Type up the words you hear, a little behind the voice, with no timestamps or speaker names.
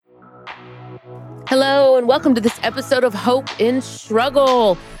Hello, and welcome to this episode of Hope in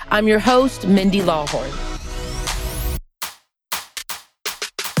Struggle. I'm your host, Mindy Lawhorn.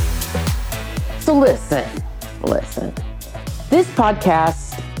 So listen. This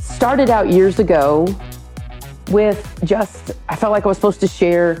podcast started out years ago with I felt like I was supposed to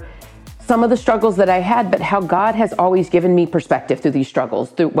share some of the struggles that I had, but how God has always given me perspective through these struggles,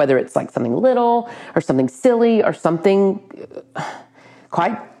 through whether it's like something little or something silly or something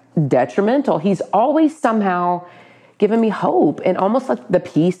quite detrimental. He's always somehow given me hope and almost like the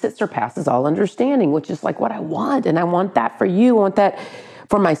peace that surpasses all understanding, which is like what I want. And I want that for you. I want that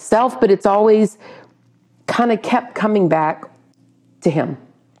for myself, but it's always kind of kept coming back to him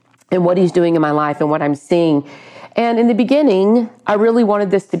and what he's doing in my life and what I'm seeing. And in the beginning, I really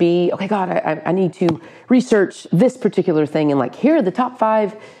wanted this to be, okay, God, I need to research this particular thing. And like, here are the top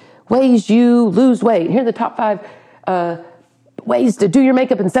 5 ways you lose weight. Here are the top 5 ways to do your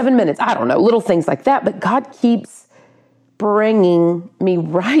makeup in 7 minutes. I don't know, little things like that. But God keeps bringing me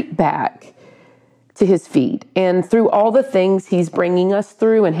right back to his feet. And through all the things he's bringing us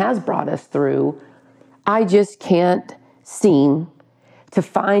through and has brought us through, I just can't seem to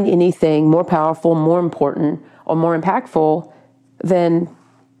find anything more powerful, more important, or more impactful than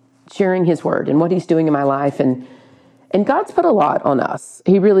sharing his word and what he's doing in my life. And God's put a lot on us.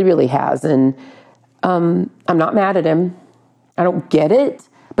 He really, really has. And I'm not mad at him. I don't get it,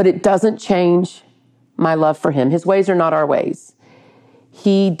 but it doesn't change my love for him. His ways are not our ways.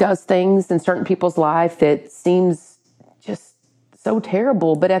 He does things in certain people's life that seems just so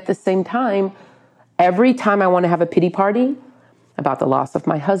terrible. But at the same time, every time I want to have a pity party about the loss of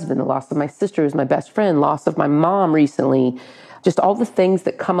my husband, the loss of my sister who's my best friend, loss of my mom recently, just all the things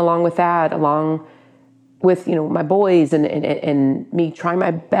that come along with that, along with, my boys and me trying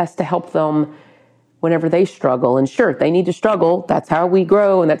my best to help them whenever they struggle. And sure, they need to struggle. That's how we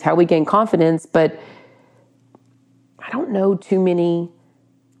grow and that's how we gain confidence. But I don't know too many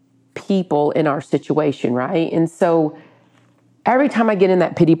people in our situation, right? And so every time I get in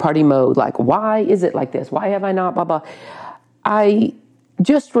that pity party mode, like, why is it like this? Why have I not, blah, blah. I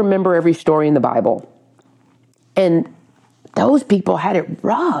just remember every story in the Bible. And those people had it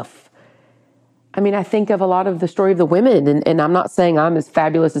rough. I mean, I think of a lot of the story of the women, and I'm not saying I'm as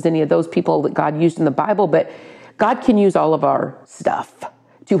fabulous as any of those people that God used in the Bible, but God can use all of our stuff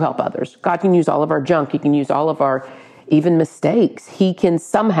to help others. God can use all of our junk. He can use all of our even mistakes. He can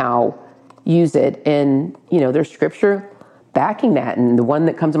somehow use it. And, there's scripture backing that. And the one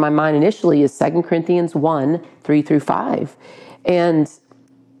that comes to my mind initially is 2 Corinthians 1, 3-5. And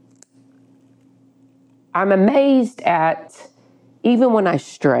I'm amazed at, even when I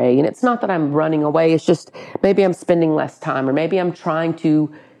stray, and it's not that I'm running away, it's just maybe I'm spending less time, or maybe I'm trying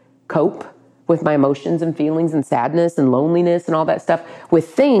to cope with my emotions and feelings and sadness and loneliness and all that stuff with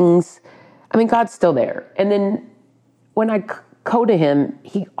things. I mean, God's still there. And then when I go to him,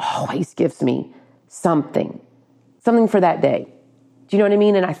 he always gives me something for that day. Do you know what I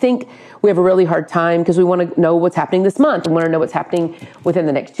mean? And I think we have a really hard time because we want to know what's happening this month. We want to know what's happening within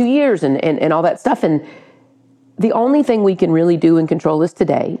the next 2 years and all that stuff. And the only thing we can really do and control is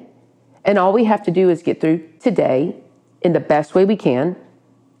today. And all we have to do is get through today in the best way we can.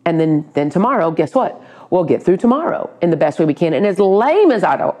 And then tomorrow, guess what? We'll get through tomorrow in the best way we can. And as lame as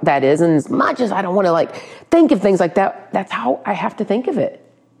that is, and as much as I don't want to think of things like that, that's how I have to think of it.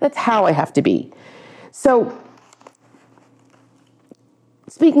 That's how I have to be. So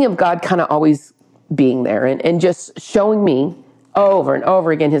speaking of God kind of always being there and just showing me over and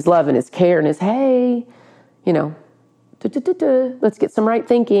over again his love and his care and his, hey, let's get some right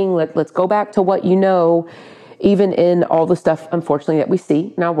thinking. Let's go back to what even in all the stuff, unfortunately, that we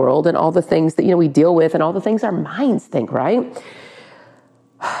see in our world and all the things that, we deal with and all the things our minds think, right?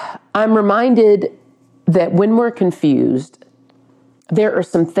 I'm reminded that when we're confused, there are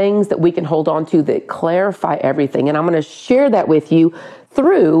some things that we can hold on to that clarify everything. And I'm going to share that with you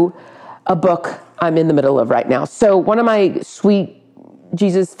through a book I'm in the middle of right now. So one of my sweet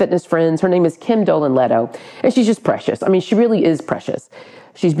Jesus fitness friends, her name is Kim Dolan-Leto, and she's just precious. I mean, she really is precious.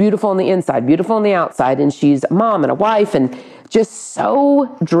 She's beautiful on the inside, beautiful on the outside, and she's a mom and a wife and just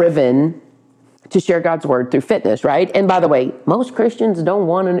so driven to share God's word through fitness, right? And by the way, most Christians don't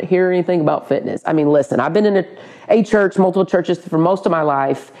want to hear anything about fitness. I mean, listen, I've been in a church, multiple churches for most of my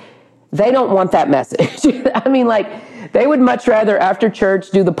life. They don't want that message. I mean, they would much rather after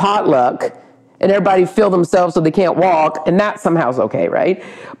church do the potluck and everybody feel themselves so they can't walk, and that somehow's okay, right?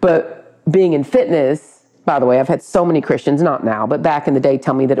 But being in fitness, by the way, I've had so many Christians, not now, but back in the day,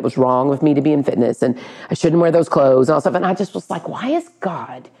 tell me that it was wrong with me to be in fitness and I shouldn't wear those clothes and all stuff. And I just was like, why is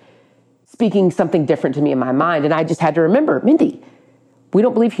God speaking something different to me in my mind? And I just had to remember, Mindy, We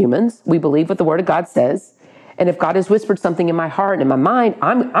don't believe humans. We believe what the Word of God says. And if God has whispered something in my heart and in my mind,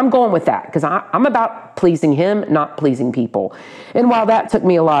 I'm going with that because I'm about pleasing Him, not pleasing people. And while that took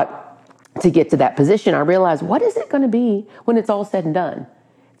me a lot to get to that position, I realized, what is it going to be when it's all said and done?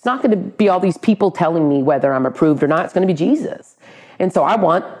 It's not going to be all these people telling me whether I'm approved or not. It's going to be Jesus. And so I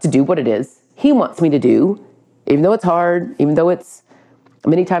want to do what it is He wants me to do, even though it's hard, even though it's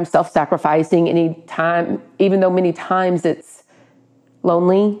many times self-sacrificing, even though many times it's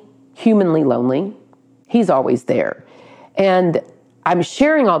lonely, humanly lonely. He's always there. And I'm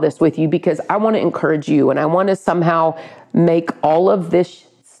sharing all this with you because I want to encourage you, and I want to somehow make all of this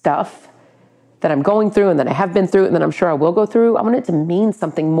stuff that I'm going through and that I have been through and that I'm sure I will go through, I want it to mean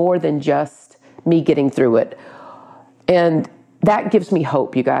something more than just me getting through it. And that gives me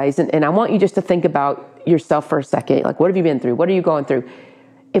hope, you guys. And I want you just to think about yourself for a second. Like, what have you been through? What are you going through?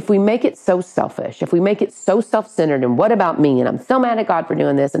 If we make it so selfish, if we make it so self-centered, and what about me? And I'm so mad at God for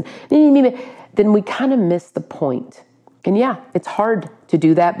doing this, and then we kind of miss the point. And yeah, it's hard to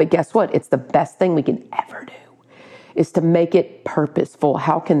do that, but guess what? It's the best thing we can ever do, is to make it purposeful.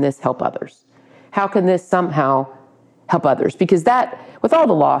 How can this help others? How can this somehow help others? Because that, with all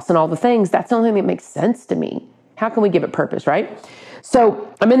the loss and all the things, that's the only thing that makes sense to me. How can we give it purpose, right?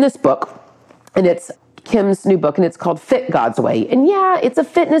 So I'm in this book, and it's Kim's new book, and it's called Fit God's Way. And yeah, it's a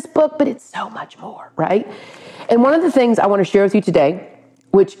fitness book, but it's so much more, right? And one of the things I want to share with you today,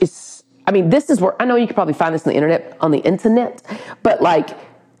 which is, this is where, I know you can probably find this on the internet, but like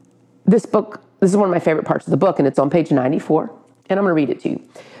this book, this is one of my favorite parts of the book, and it's on page 94, and I'm going to read it to you.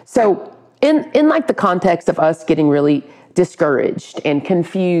 So in like the context of us getting really discouraged and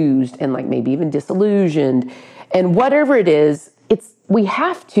confused and like maybe even disillusioned and whatever it is, we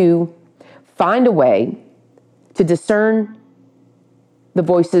have to find a way to discern the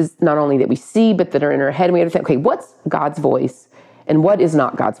voices not only that we see, but that are in our head. And we have to think, okay, what's God's voice and what is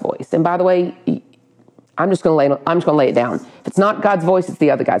not God's voice? And by the way, I'm just going to lay it down. If it's not God's voice, it's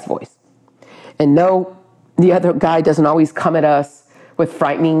the other guy's voice. And no, the other guy doesn't always come at us with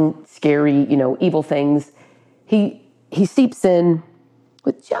frightening, scary, evil things. He seeps in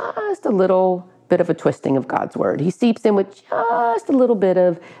with just a little bit of a twisting of God's word. He seeps in with just a little bit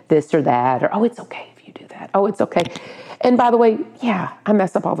of this or that, or, oh, it's okay if you do that. Oh, it's okay. And by the way, yeah, I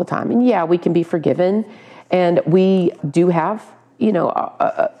mess up all the time. And yeah, we can be forgiven. And we do have,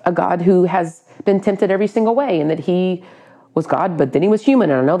 a God who has been tempted every single way, and that He was God, but then He was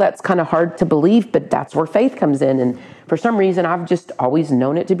human. And I know that's kind of hard to believe, but that's where faith comes in. And for some reason, I've just always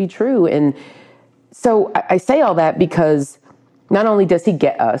known it to be true. And so I say all that because not only does He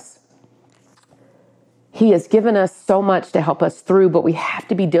get us, He has given us so much to help us through, but we have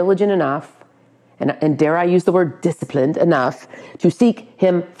to be diligent enough, and dare I use the word disciplined enough, to seek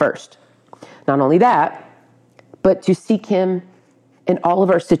Him first. Not only that, but to seek Him in all of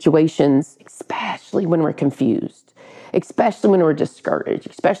our situations, especially when we're confused, especially when we're discouraged,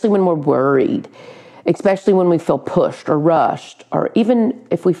 especially when we're worried, especially when we feel pushed or rushed, or even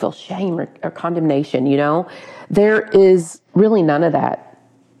if we feel shame or condemnation. There is really none of that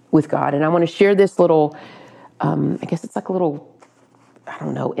with God. And I want to share this little, I guess it's like a little,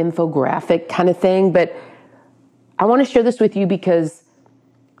 infographic kind of thing, but I want to share this with you because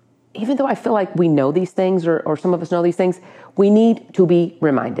even though I feel like we know these things, or some of us know these things, we need to be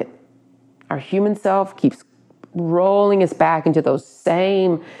reminded. Our human self keeps rolling us back into those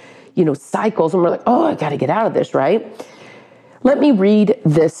same, cycles, and we're like, oh, I got to get out of this, right? Let me read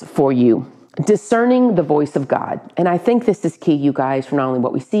this for you. Discerning the voice of God. And I think this is key, you guys, for not only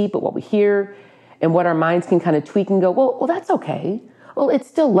what we see, but what we hear, and what our minds can kind of tweak and go, well, that's okay. Well, it's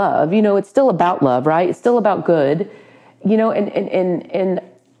still love. It's still about love, right? It's still about good, and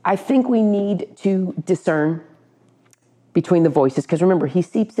I think we need to discern between the voices, because remember, He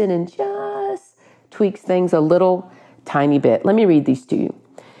seeps in and just tweaks things a little tiny bit. Let me read these to you.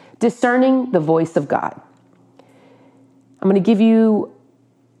 Discerning the voice of God. I'm going to give you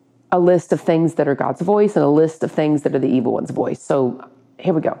a list of things that are God's voice and a list of things that are the evil one's voice. So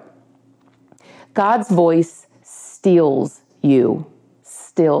here we go. God's voice stills you.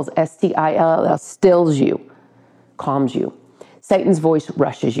 Stills, S-T-I-L-L, stills you, calms you. Satan's voice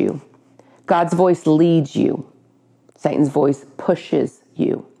rushes you. God's voice leads you. Satan's voice pushes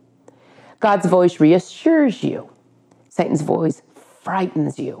you. God's voice reassures you. Satan's voice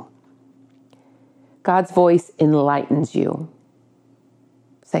frightens you. God's voice enlightens you.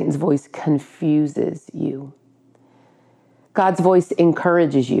 Satan's voice confuses you. God's voice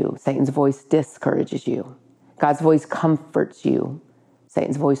encourages you. Satan's voice discourages you. God's voice comforts you.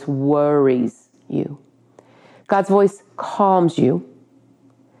 Satan's voice worries you. God's voice calms you.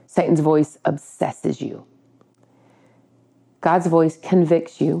 Satan's voice obsesses you. God's voice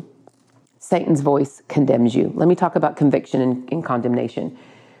convicts you. Satan's voice condemns you. Let me talk about conviction and condemnation.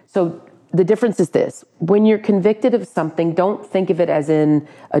 So the difference is this. When you're convicted of something, don't think of it as in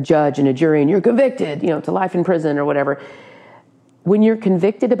a judge and a jury and you're convicted, to life in prison or whatever. When you're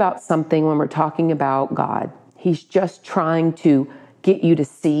convicted about something, when we're talking about God, he's just trying to get you to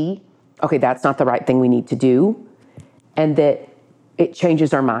see, okay, that's not the right thing we need to do. And that it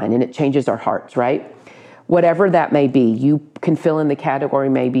changes our mind and it changes our hearts, right? Whatever that may be, you can fill in the category.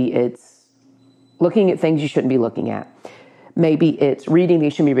 Maybe it's looking at things you shouldn't be looking at. Maybe it's reading that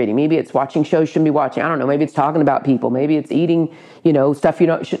you shouldn't be reading. Maybe it's watching shows you shouldn't be watching. I don't know. Maybe it's talking about people. Maybe it's eating, stuff you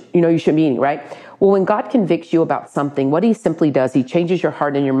shouldn't be eating, right? Well, when God convicts you about something, what he simply does, he changes your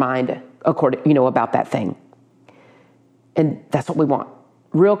heart and your mind about that thing. And that's what we want.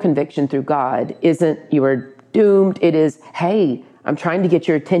 Real conviction through God isn't you are doomed. It is, hey, I'm trying to get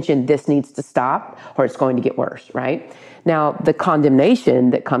your attention. This needs to stop or it's going to get worse, right? Now, the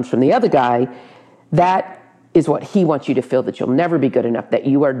condemnation that comes from the other guy, that is what he wants you to feel, that you'll never be good enough, that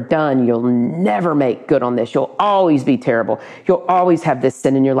you are done. You'll never make good on this. You'll always be terrible. You'll always have this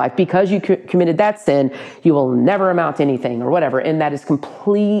sin in your life. Because you committed that sin, you will never amount to anything or whatever. And that is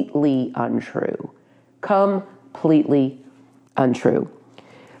completely untrue. Completely untrue.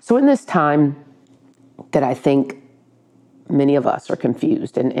 So in this time that I think many of us are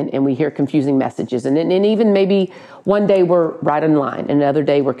confused and we hear confusing messages and even maybe one day we're right in line and another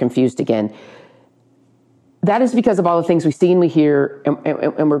day we're confused again. That is because of all the things we see and we hear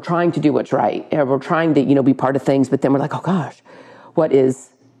and we're trying to do what's right. And we're trying to, be part of things, but then we're like, oh gosh, what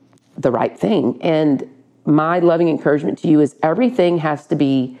is the right thing? And my loving encouragement to you is everything has to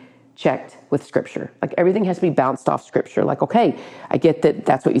be checked with scripture. Like everything has to be bounced off scripture. Like, okay, I get that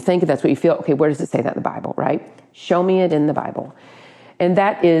that's what you think and that's what you feel. Okay, where does it say that in the Bible, right? Show me it in the Bible. And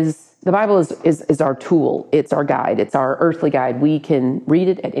that is, the Bible is our tool. It's our guide. It's our earthly guide. We can read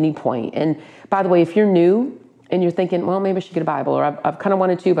it at any point. And by the way, if you're new and you're thinking, well, maybe I should get a Bible, or I've kind of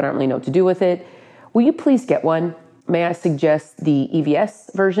wanted to, but I don't really know what to do with it, will you please get one? May I suggest the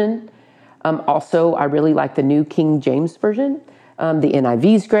EVS version? Also, I really like the New King James Version. The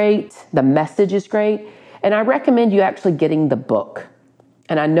NIV is great. The Message is great. And I recommend you actually getting the book.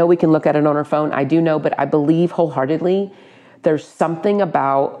 And I know we can look at it on our phone. I do know, but I believe wholeheartedly there's something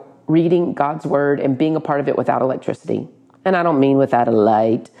about reading God's word and being a part of it without electricity. And I don't mean without a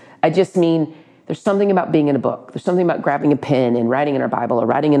light. I just mean there's something about being in a book. There's something about grabbing a pen and writing in our Bible or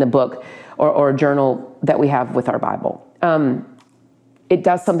writing in a book or a journal that we have with our Bible. It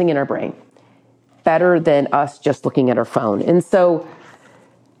does something in our brain better than us just looking at our phone. And so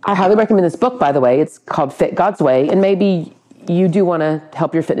I highly recommend this book, by the way. It's called Fit God's Way. And maybe you do want to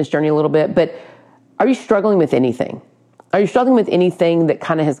help your fitness journey a little bit, but are you struggling with anything? Are you struggling with anything that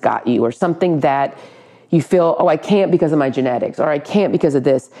kind of has got you or something that you feel, oh, I can't because of my genetics or I can't because of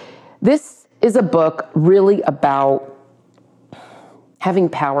this? This is a book really about having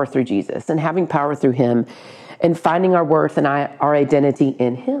power through Jesus and having power through him and finding our worth and our identity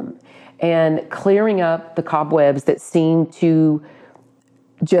in him and clearing up the cobwebs that seem to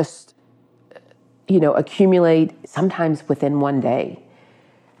just, accumulate sometimes within one day.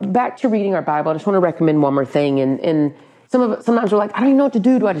 Back to reading our Bible, I just want to recommend one more thing. And sometimes we're like, I don't even know what to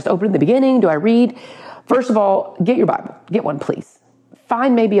do. Do I just open at the beginning? Do I read? First of all, get your Bible. Get one, please.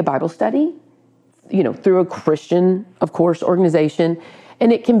 Find maybe a Bible study, through a Christian, of course, organization.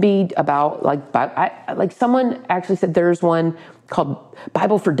 And it can be about like someone actually said there's one called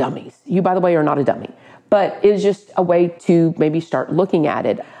Bible for Dummies. You, by the way, are not a dummy, but it's just a way to maybe start looking at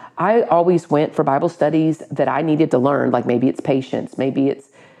it. I always went for Bible studies that I needed to learn, like maybe it's patience, maybe it's,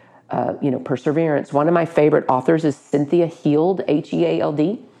 perseverance. One of my favorite authors is Cynthia Heald,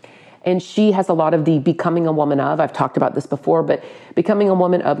 Heald. And she has a lot of the becoming a woman of, I've talked about this before, but becoming a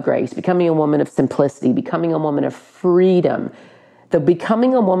woman of grace, becoming a woman of simplicity, becoming a woman of freedom. The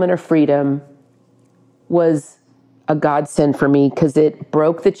becoming a woman of freedom was a godsend for me because it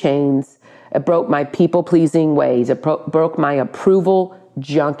broke the chains. It broke my people-pleasing ways. It broke my approval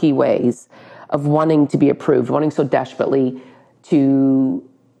junkie ways of wanting to be approved, wanting so desperately to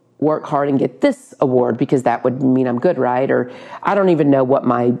work hard and get this award because that would mean I'm good, right? Or I don't even know what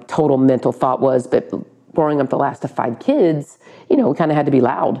my total mental thought was, but growing up the last of 5 kids, we kind of had to be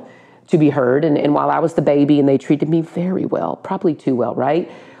loud to be heard. And while I was the baby and they treated me very well, probably too well, right?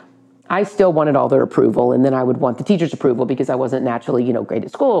 I still wanted all their approval. And then I would want the teacher's approval because I wasn't naturally, great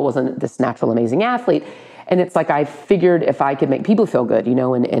at school. I wasn't this natural, amazing athlete. And it's like, I figured if I could make people feel good,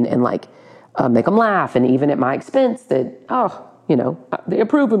 and make them laugh. And even at my expense that, they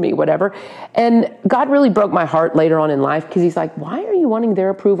approve of me, whatever. And God really broke my heart later on in life because he's like, why are you wanting their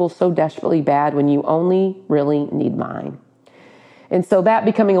approval so desperately bad when you only really need mine? And so that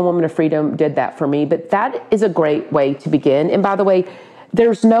Becoming a Woman of Freedom did that for me. But that is a great way to begin. And by the way,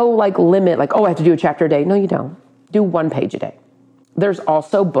 there's no limit, I have to do a chapter a day. No, you don't. Do 1 page a day. There's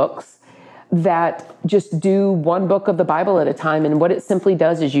also books that just do 1 book of the Bible at a time. And what it simply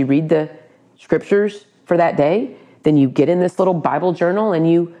does is you read the scriptures for that day. Then you get in this little Bible journal and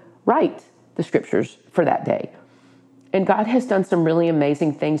you write the scriptures for that day. And God has done some really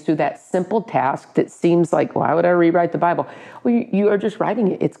amazing things through that simple task that seems like, why would I rewrite the Bible? Well, you are just writing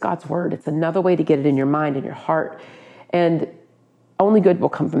it. It's God's word. It's another way to get it in your mind and your heart. And only good will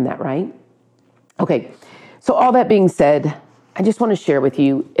come from that, right? Okay, so all that being said, I just want to share with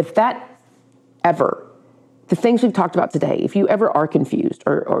you, if that ever, the things we've talked about today, if you ever are confused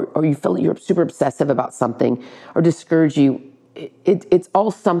or you feel that you're super obsessive about something or discourage you, it's all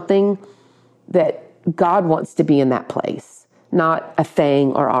something that God wants to be in that place, not a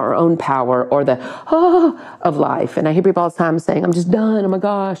thing or our own power or the of life. And I hear people all the time saying, I'm just done. Oh my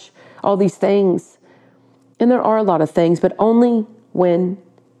gosh, all these things. And there are a lot of things, but only when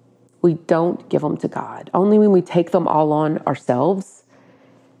we don't give them to God, only when we take them all on ourselves.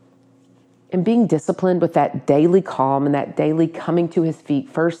 And being disciplined with that daily calm and that daily coming to his feet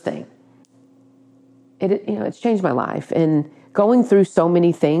first thing. It's changed my life. And going through so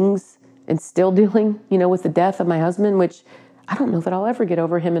many things and still dealing, with the death of my husband, which I don't know that I'll ever get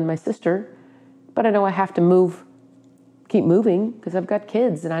over him and my sister, but I know I have to keep moving because I've got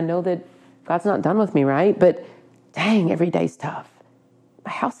kids and I know that God's not done with me, right? But dang, every day's tough.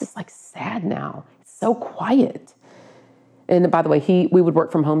 My house is sad now. It's so quiet. And by the way, we would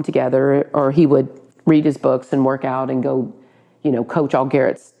work from home together, or he would read his books and work out and go, coach all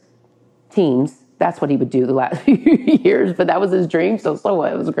Garrett's teams. That's what he would do the last few years, but that was his dream. So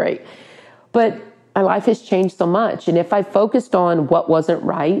what? It was great. But my life has changed so much. And if I focused on what wasn't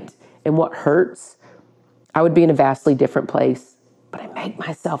right and what hurts, I would be in a vastly different place. But I make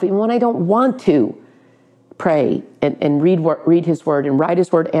myself, even when I don't want to, pray and read his word and write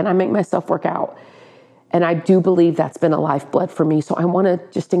his word, and I make myself work out. And I do believe that's been a lifeblood for me. So I want to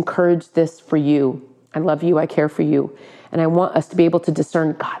just encourage this for you. I love you. I care for you. And I want us to be able to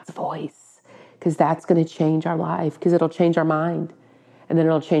discern God's voice, because that's going to change our life, because it'll change our mind. And then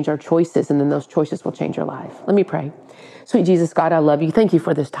it'll change our choices, and then those choices will change our life. Let me pray. Sweet Jesus, God, I love you. Thank you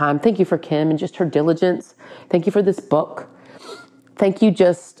for this time. Thank you for Kim and just her diligence. Thank you for this book. Thank you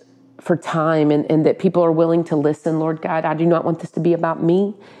just for time and that people are willing to listen, Lord God. I do not want this to be about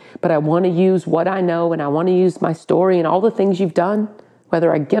me, but I want to use what I know, and I want to use my story and all the things you've done,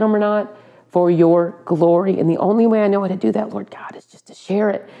 whether I get them or not, for your glory. And the only way I know how to do that, Lord God, is just to share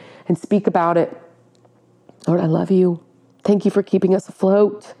it and speak about it. Lord, I love you. Thank you for keeping us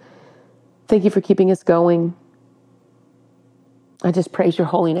afloat. Thank you for keeping us going. I just praise your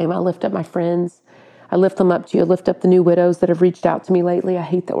holy name. I lift up my friends. I lift them up to you. I lift up the new widows that have reached out to me lately. I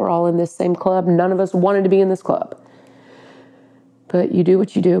hate that we're all in this same club. None of us wanted to be in this club. But you do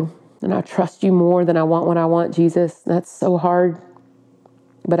what you do. And I trust you more than I want what I want, Jesus. That's so hard.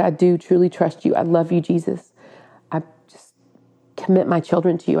 But I do truly trust you. I love you, Jesus. I just commit my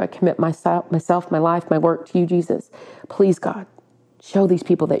children to you. I commit myself, my life, my work to you, Jesus. Please, God, show these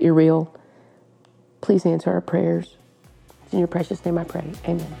people that you're real. Please answer our prayers. It's in your precious name I pray.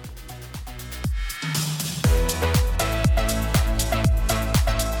 Amen.